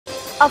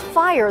A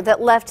fire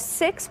that left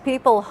 6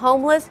 people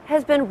homeless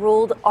has been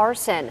ruled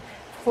arson.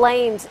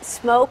 Flames,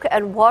 smoke,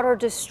 and water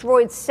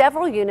destroyed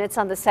several units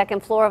on the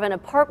second floor of an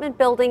apartment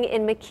building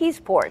in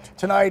McKeesport.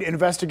 Tonight,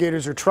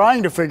 investigators are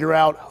trying to figure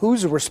out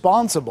who's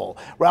responsible.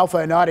 Ralph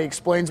Iannotti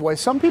explains why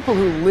some people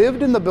who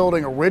lived in the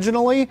building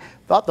originally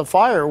thought the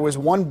fire was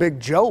one big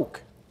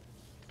joke.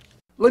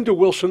 Linda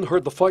Wilson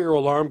heard the fire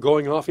alarm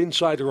going off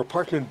inside her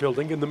apartment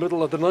building in the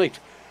middle of the night.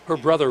 Her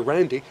brother,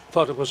 Randy,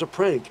 thought it was a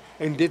prank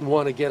and didn't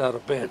want to get out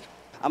of bed.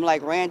 I'm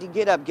like, Randy,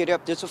 get up,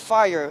 there's a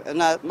fire.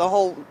 And the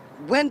whole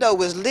window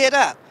was lit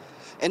up.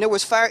 And there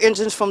was fire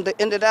engines from the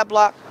end of that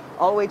block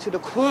all the way to the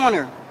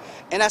corner.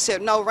 And I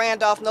said, no,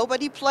 Randolph,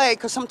 nobody play,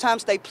 because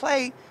sometimes they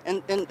play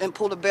and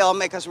pull the bell and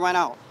make us run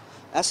out.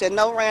 I said,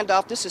 no,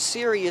 Randolph, this is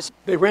serious.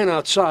 They ran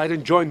outside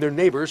and joined their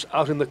neighbors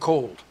out in the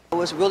cold. It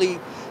was really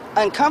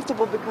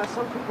uncomfortable because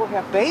some people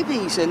have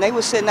babies and they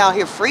were sitting out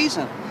here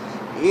freezing.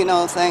 You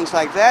know, things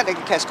like that. They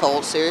can catch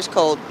cold, serious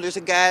cold. There's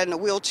a guy in a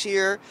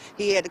wheelchair.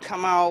 He had to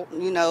come out,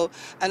 you know,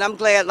 and I'm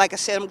glad, like I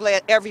said, I'm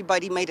glad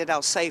everybody made it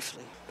out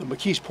safely. The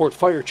McKeesport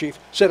fire chief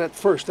said at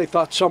first they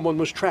thought someone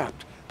was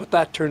trapped, but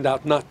that turned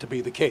out not to be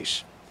the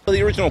case.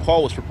 The original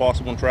call was for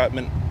possible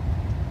entrapment.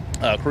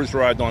 Crews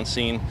arrived on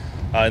scene.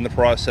 In the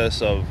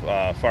process of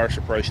fire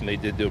suppression, they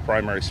did do a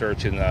primary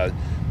search, and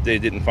they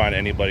didn't find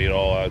anybody at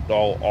all.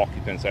 All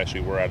occupants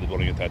actually were out of the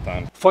building at that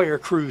time. Fire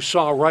crews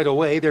saw right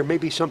away there may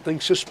be something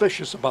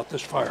suspicious about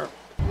this fire.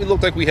 It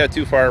looked like we had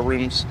 2 fire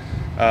rooms,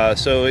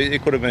 so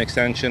it could have been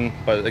extension,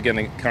 but again,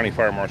 the county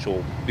fire marshal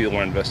will be the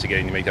one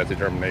investigating to make that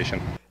determination.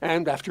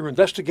 And after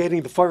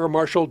investigating, the fire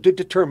marshal did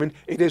determine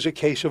it is a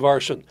case of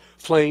arson.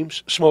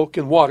 Flames, smoke,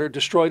 and water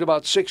destroyed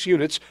about 6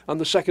 units on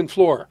the second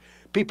floor.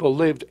 People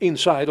lived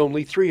inside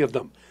only 3 of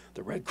them.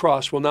 The Red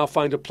Cross will now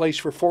find a place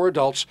for 4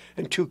 adults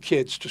and 2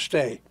 kids to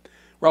stay.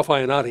 Ralph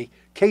Iannotti,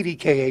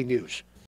 KDKA News.